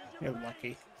 you're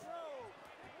lucky.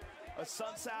 A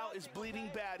Sun Sao is bleeding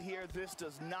bad here. This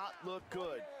does not look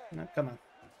good. No, come on.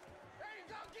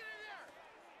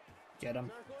 Get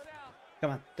him.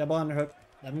 Come on, double underhook.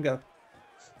 Let him go.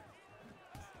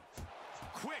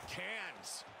 Quick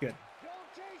hands. Good.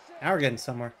 Now we're getting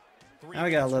somewhere. Now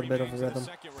we got a little bit of a rhythm.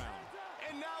 Second round.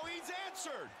 And now he's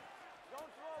answered.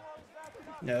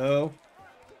 No.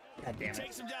 God damn it.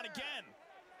 Takes him down again.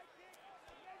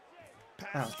 Oh.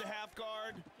 Passes to half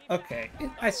guard. Okay,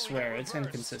 I swear it's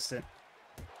inconsistent.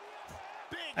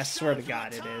 Big I swear to shot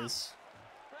God the it top. is.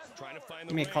 Trying to find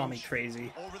the You may call me range.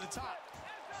 crazy. Over the top.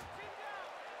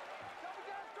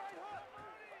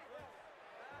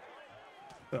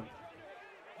 Boom.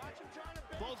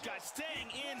 Both guys staying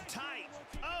in tight.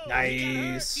 Oh, Nice. he got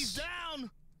hurt. He's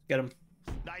down. Get him.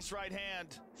 Nice right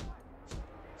hand.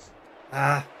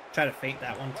 Ah, try to feint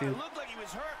that one Well, too. it looked like he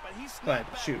was hurt, but he snapped Go ahead,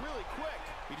 back shoot. really quick.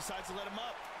 He decides to let him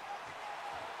up.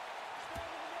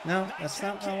 No, that's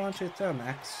not what I want you to throw,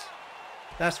 Max.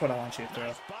 That's what I want you to throw.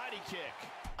 Nice body kick.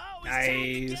 Oh, he's tagged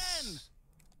again. Nice.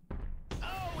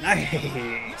 Oh, he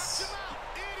Nice.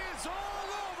 It is all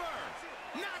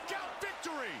over. Knockout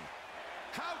victory.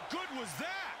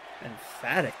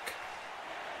 emphatic.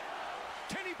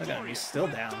 Look at him, he's still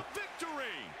down.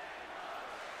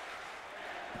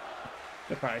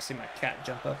 You'll probably see my cat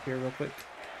jump up here real quick.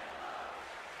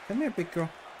 Come here, big girl.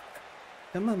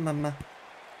 Come on, mama.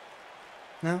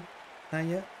 No? Not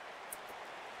yet?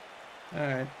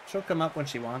 Alright, she'll come up when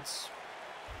she wants.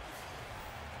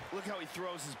 Look how he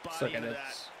throws his body into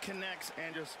that. Connects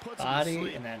and just puts body him to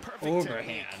sleep. and then Perfect overhand.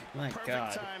 technique, My perfect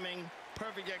God. timing,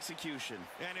 perfect execution.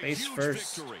 And a Face huge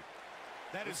first. victory.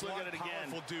 That is Look one at it again.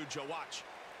 powerful dude, Joe. Watch.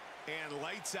 And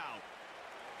lights out.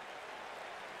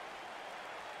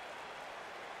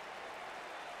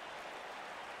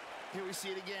 Here we see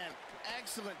it again.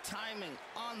 Excellent timing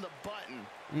on the button.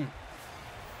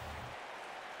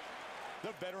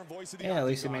 The veteran voice of the Yeah, at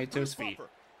least he Octagon, made it to his Bruce feet. Buffer.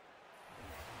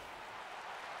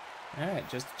 Alright,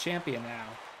 just a champion now.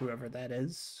 Whoever that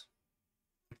is.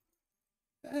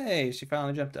 Hey, she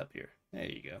finally jumped up here. There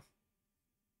you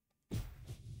go.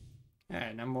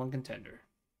 Alright, #1 contender.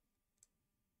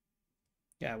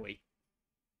 Yeah, wait.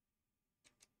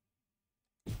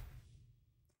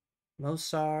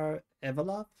 Mosar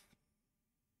Evolov?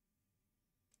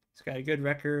 He's got a good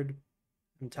record.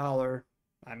 I'm taller.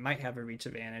 I might have a reach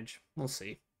advantage. We'll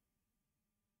see.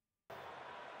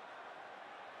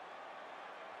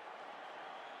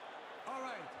 All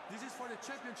right, this is for the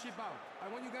championship bout. I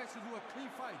want you guys to do a clean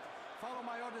fight. Follow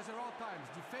my orders at all times.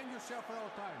 Defend yourself at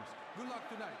all times. Good luck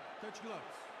tonight. Touch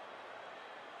gloves.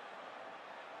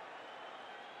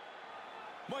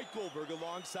 Mike Goldberg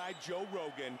alongside Joe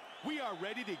Rogan. We are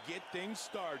ready to get things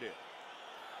started.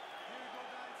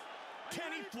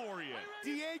 Kenny Florian,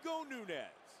 Diego Nunes.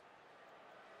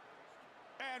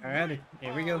 And Alrighty,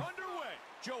 here we go. Underway.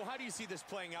 Joe, how do you see this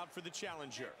playing out for the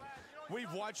challenger?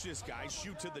 We've watched this guy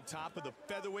shoot to the top of the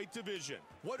featherweight division.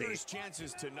 What are his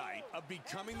chances tonight of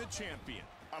becoming the champion?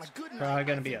 On a good Probably night,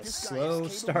 gonna I be think a this guy slow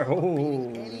is start. capable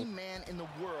of beating Oh. any man in the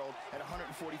world at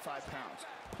 145 pounds.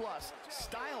 Plus,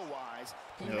 style-wise,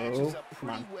 he No, matches up come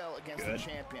pretty on. well against Good. the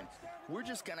champion. We're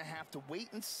just gonna have to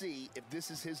wait and see if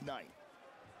this is his night.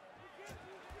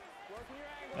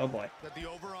 Oh boy. That the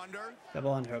over-under?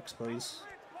 Double underhooks, please.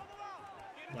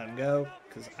 Let him go,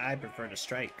 because I prefer to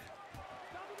strike.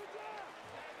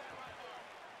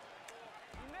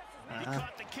 He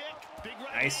caught the kick. Big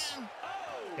right Nice. hand.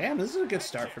 Damn, this is a good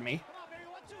start for me.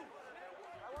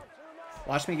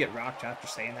 Watch me get rocked after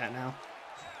saying that now.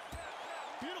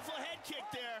 Beautiful head kick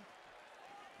there.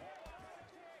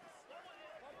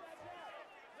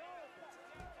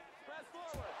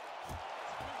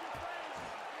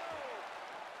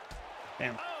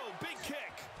 Damn. Oh, big kick.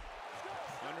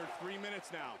 Under 3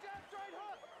 minutes now.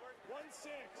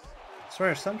 I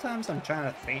swear, sometimes I'm trying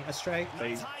to feint a strike, but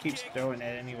he keeps throwing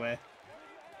it anyway.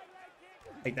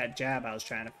 Like that jab I was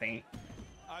trying to feint.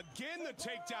 Again, the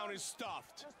takedown is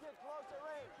stuffed.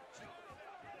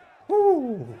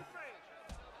 Woo!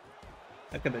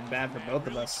 That could have been bad for both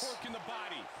of Really us. torquing the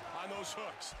body on those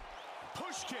hooks.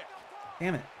 Push kick.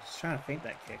 Damn it. Just trying to feint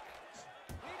that kick.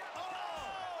 Oh,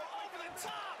 over the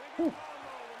top. Whew.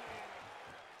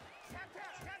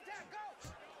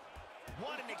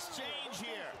 What an exchange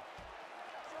here.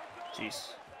 Jeez.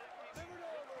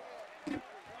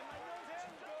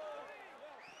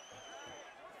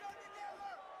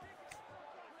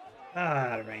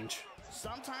 Out of range.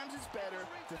 Sometimes it's better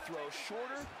to throw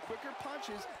shorter, quicker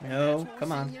punches. and No, that's what we're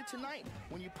come on. seeing here tonight.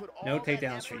 When you put all No that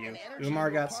takedowns for effort you. and energy Umar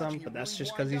into a got punch some, and but you that's really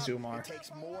just 'cause wind he's up, Umar. It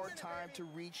takes more time to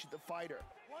reach the fighter.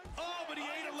 Oh, but he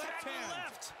ate a left hand.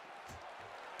 Left.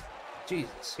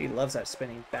 Jesus, he loves that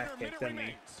spinning back Under a kick, minute doesn't he?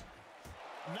 remains.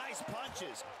 Nice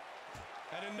punches.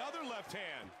 And another left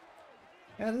hand.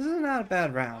 Yeah, this is not a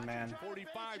bad round, man.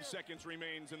 45 seconds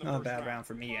remains in the Not a first bad round round.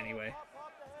 for me, anyway.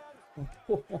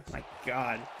 Oh my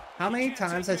god. How many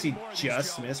times has he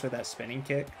just missed with that spinning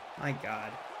kick? My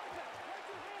god.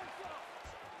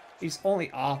 He's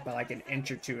only off by like an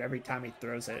inch or two every time he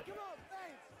throws it.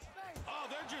 Oh,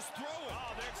 they're just throwing.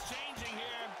 Oh, they're exchanging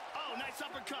here. Oh, nice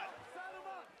uppercut.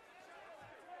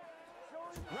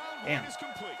 Round Damn. one is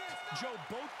complete. Joe,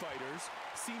 both fighters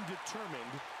seem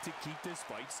determined to keep this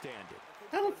fight standing.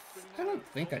 I don't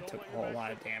think I took a whole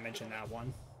lot of damage in that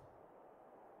one.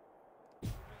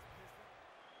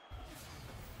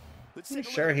 Let's I'm take a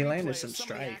look sure at he the landed replay some of of the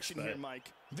strikes, action but here,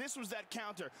 Mike. This was that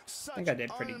counter. Such think I did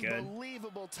pretty good.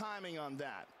 Unbelievable timing on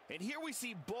that. And here we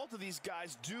see both of these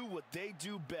guys do what they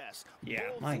do best. Yeah,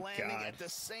 both my landing God. at the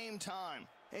same time.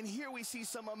 And here we see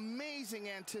some amazing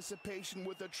anticipation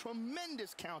with a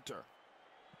tremendous counter.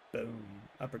 boom,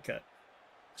 uppercut.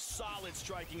 Solid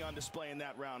striking on display in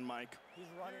that round, Mike.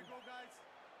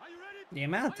 The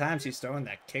amount of times he's throwing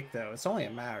that kick, though, it's only a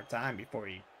matter of time before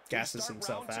he gasses Start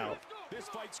himself round two. out. This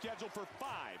fight scheduled for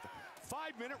 5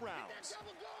 5-minute rounds.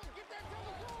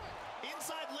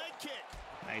 Inside leg kick.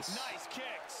 Nice. Nice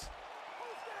kicks.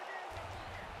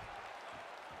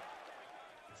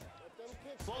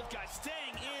 Both guys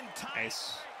staying in tight.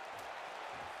 Nice.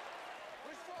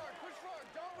 Push forward,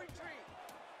 don't retreat.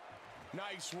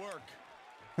 Nice work.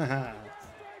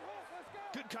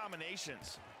 Good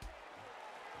combinations.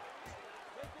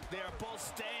 They are both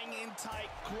staying in tight,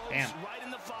 close, Damn. right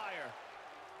in the fire.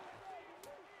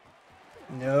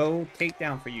 No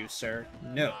takedown for you, sir.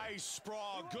 No. Nice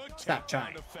sprawl. Good Stop takedown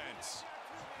trying. defense.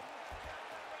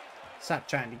 Stop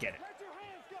trying to get it.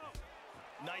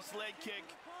 Nice leg kick.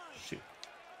 Shoot.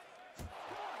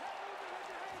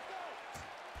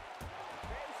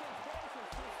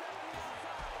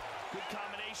 Good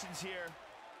combinations here.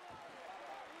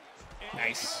 And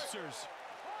Nice. answers.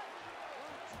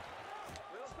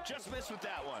 Just missed with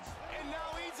that one. And now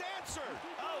he's answered.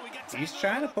 Oh, we got He's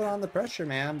trying to put on the pressure,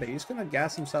 man, but he's gonna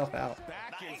gas himself out.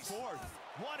 Back and Nice. forth.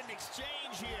 What an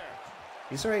exchange here.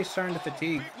 He's already starting to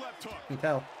fatigue. Big left hook. You can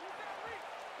tell.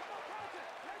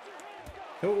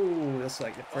 Oh, that's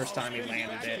like the first time he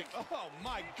landed it. Oh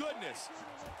my goodness.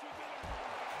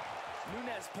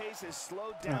 Nunez's pace is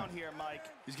slowed down here, Mike.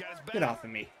 He's got his back. Get off of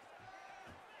me.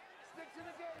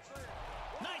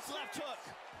 Nice left hook.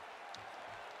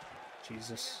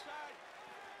 Jesus.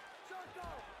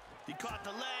 He caught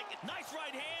the leg. Nice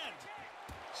right hand.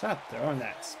 Stop throwing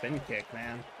that spin kick,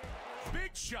 man.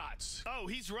 Big shots. Oh,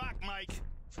 he's rocked, Mike.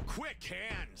 Quick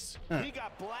hands. Huh. He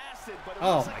got blasted, but it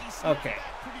Oh looks like my- he snapped okay.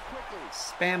 back pretty quickly.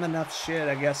 Spam enough shit,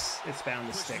 I guess it's bound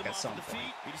to Pushes stick him at off some with the point.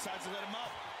 feet. He decides to let him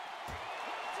up.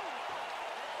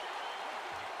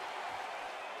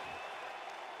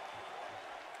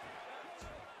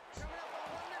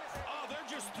 Oh, they're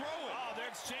just throwing. Oh, they're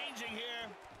exchanging here.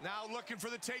 Now looking for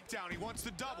the takedown. He wants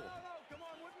the double.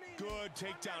 Good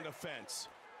takedown defense.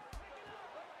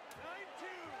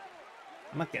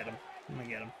 I'm gonna get him. I'm gonna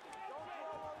get him.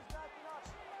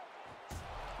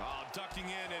 Oh, ducking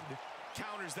in and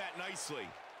counters that nicely.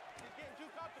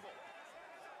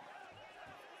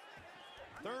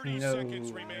 30 No,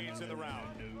 seconds remains in the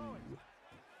round. no.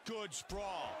 Good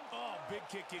sprawl. Oh, big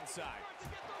kick inside.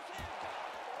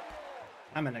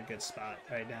 I'm in a good spot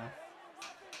right now.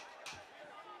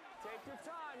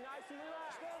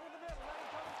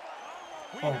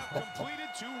 We Oh. have completed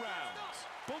 2 rounds.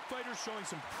 Both fighters showing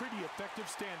some pretty effective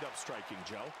stand-up striking,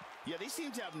 Joe. Yeah, they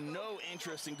seem to have no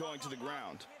interest in going to the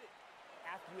ground.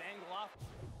 After you angle off.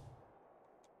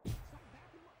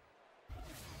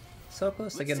 So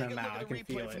close to Let's getting take him a look out. I at the can replay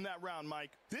feel from it. that round,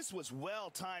 Mike. This was well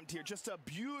timed here. Just a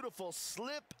beautiful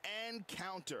slip and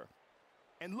counter.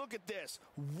 And look at this.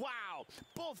 Wow.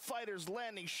 Both fighters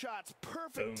landing shots.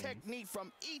 Perfect Boom. technique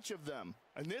from each of them.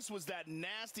 And this was that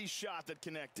nasty shot that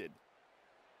connected.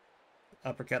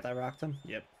 Uppercut that rocked him?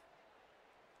 Yep.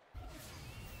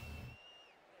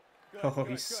 Oh,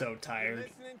 he's so tired.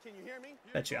 Can you hear me?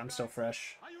 Bet you I'm still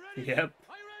fresh. Are you ready? Yep. Are you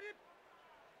ready?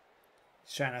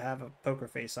 He's trying to have a poker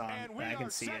face on, And we but I are can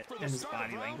see set it for the in his start of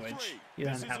body round language. 3. He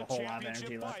This doesn't is have a whole lot of championship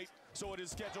energy left. fight, so it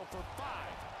is scheduled for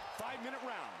 5-minute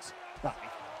rounds. Body.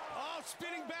 Oh,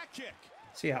 spinning back kick.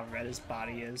 See how red his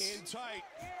body is? In tight.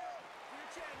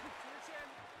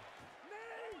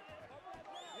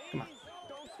 Come on.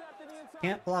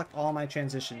 Can't block all my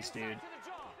transitions, dude.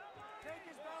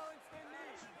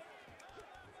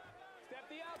 Step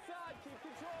the outside, keep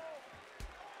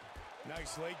control.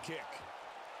 Nice leg kick.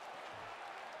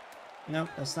 Nope,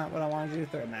 that's not what I wanted you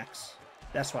to throw, Max.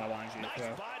 That's what I wanted you to Nice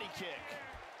throw. body kick.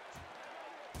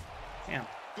 Damn.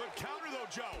 Good counter, though,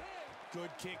 Joe. Good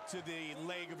kick to the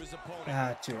leg of his opponent.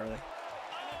 Ah, too early.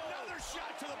 Another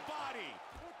shot to the body.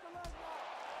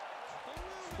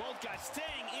 Both guys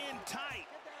staying in tight.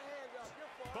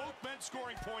 Both men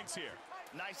scoring points here.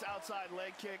 Nice outside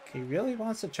leg kick. He really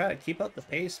wants to try to keep up the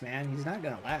pace, man. He's not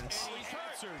gonna last. And he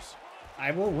answers.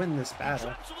 I will win this battle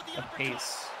Drops him with the of uppercut.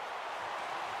 pace.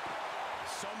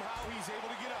 Somehow he's able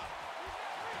to get up.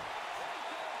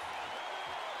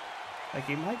 Like,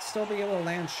 he might still be able to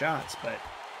land shots, but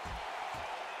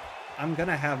I'm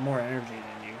gonna have more energy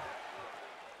than you.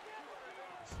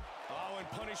 Oh, and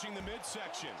punishing the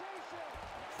midsection.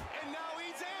 And now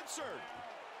he's answered.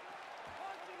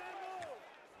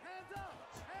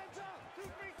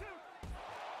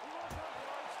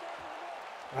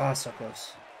 Oh, so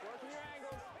close.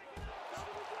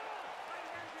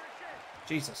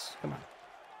 Jesus, come on.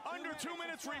 Under 2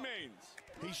 minutes remains.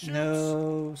 He shoots.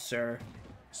 No, sir.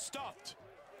 Stuffed.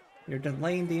 You're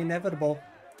delaying the inevitable.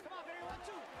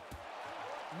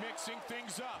 Mixing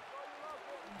things up.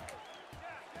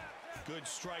 Good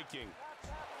striking.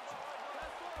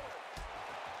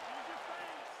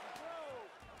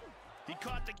 He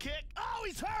caught the kick. Oh,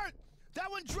 he's hurt. That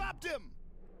one dropped him.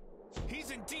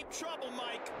 He's in deep trouble,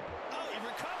 Mike. Oh, he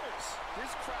recovers.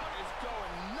 This crowd is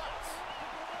going nuts.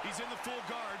 He's in the full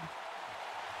guard.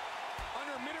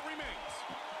 Under a minute remains.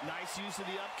 Nice use of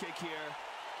the up kick here.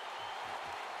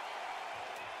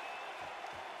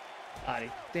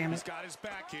 Body. Damn He's it. got his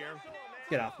back here.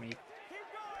 Get off me.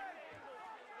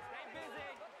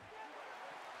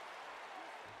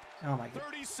 Oh my god.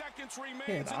 30 seconds remains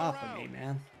Get in the off of round. me,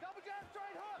 man. Double jab,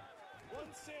 straight hook.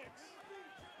 1-6.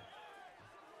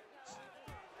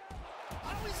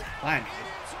 Oh, he's out. Fine. It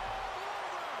is all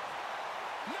over.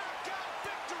 Knockout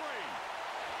victory.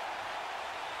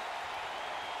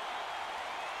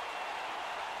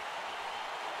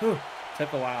 Whew.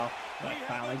 Took a while, but We have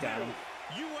finally a got new him.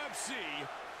 UFC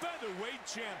featherweight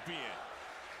champion.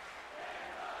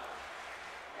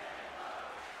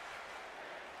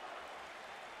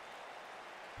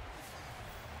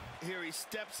 Here he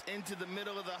steps into the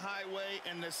middle of the highway,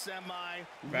 and the semi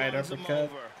Right runs him uppercut,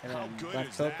 over. and How then good left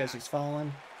is hook that? as he's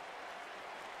falling.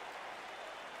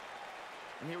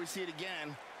 And here we see it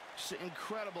again. Just an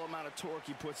incredible amount of torque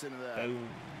he puts into that. Boom.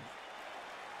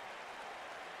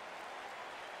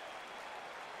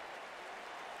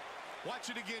 Watch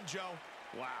it again, Joe.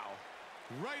 Wow.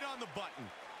 Right on the button.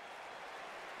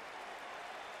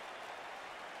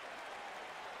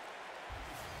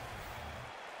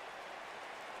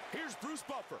 Here's Bruce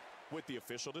Buffer with the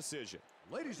official decision.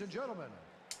 Ladies and gentlemen,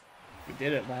 We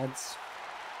did it, lads.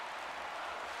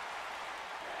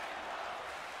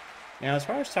 Now, as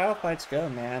far as title fights go,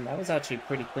 man, that was actually a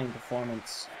pretty clean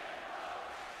performance.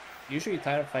 Usually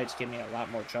title fights give me a lot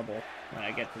more trouble when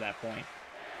I get to that point.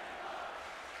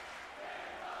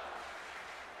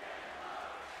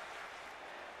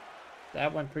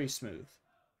 That went pretty smooth.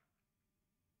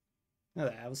 Look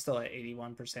at that, I was still at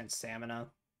 81% stamina.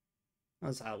 I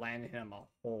was outlanding him a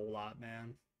whole lot,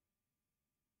 man.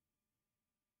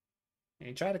 And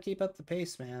he tried to keep up the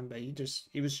pace, man, but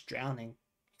he was drowning.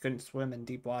 He couldn't swim in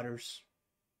deep waters.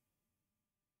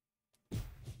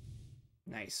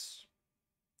 Nice.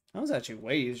 That was actually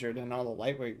way easier than all the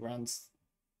lightweight runs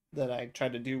that I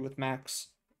tried to do with Max.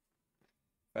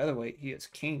 Featherweight, he is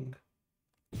king.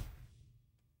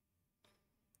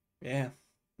 Yeah,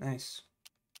 nice.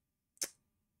 I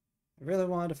really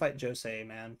wanted to fight Jose,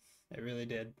 man. I really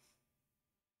did.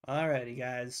 Alrighty,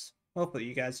 guys. Hopefully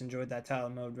you guys enjoyed that title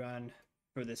mode run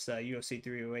for this UFC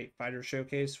 308 Fighter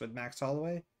Showcase with Max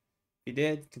Holloway. If you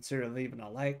did, consider leaving a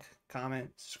like, comment,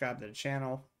 subscribe to the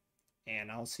channel,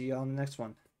 and I'll see you on the next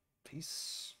one.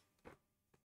 Peace.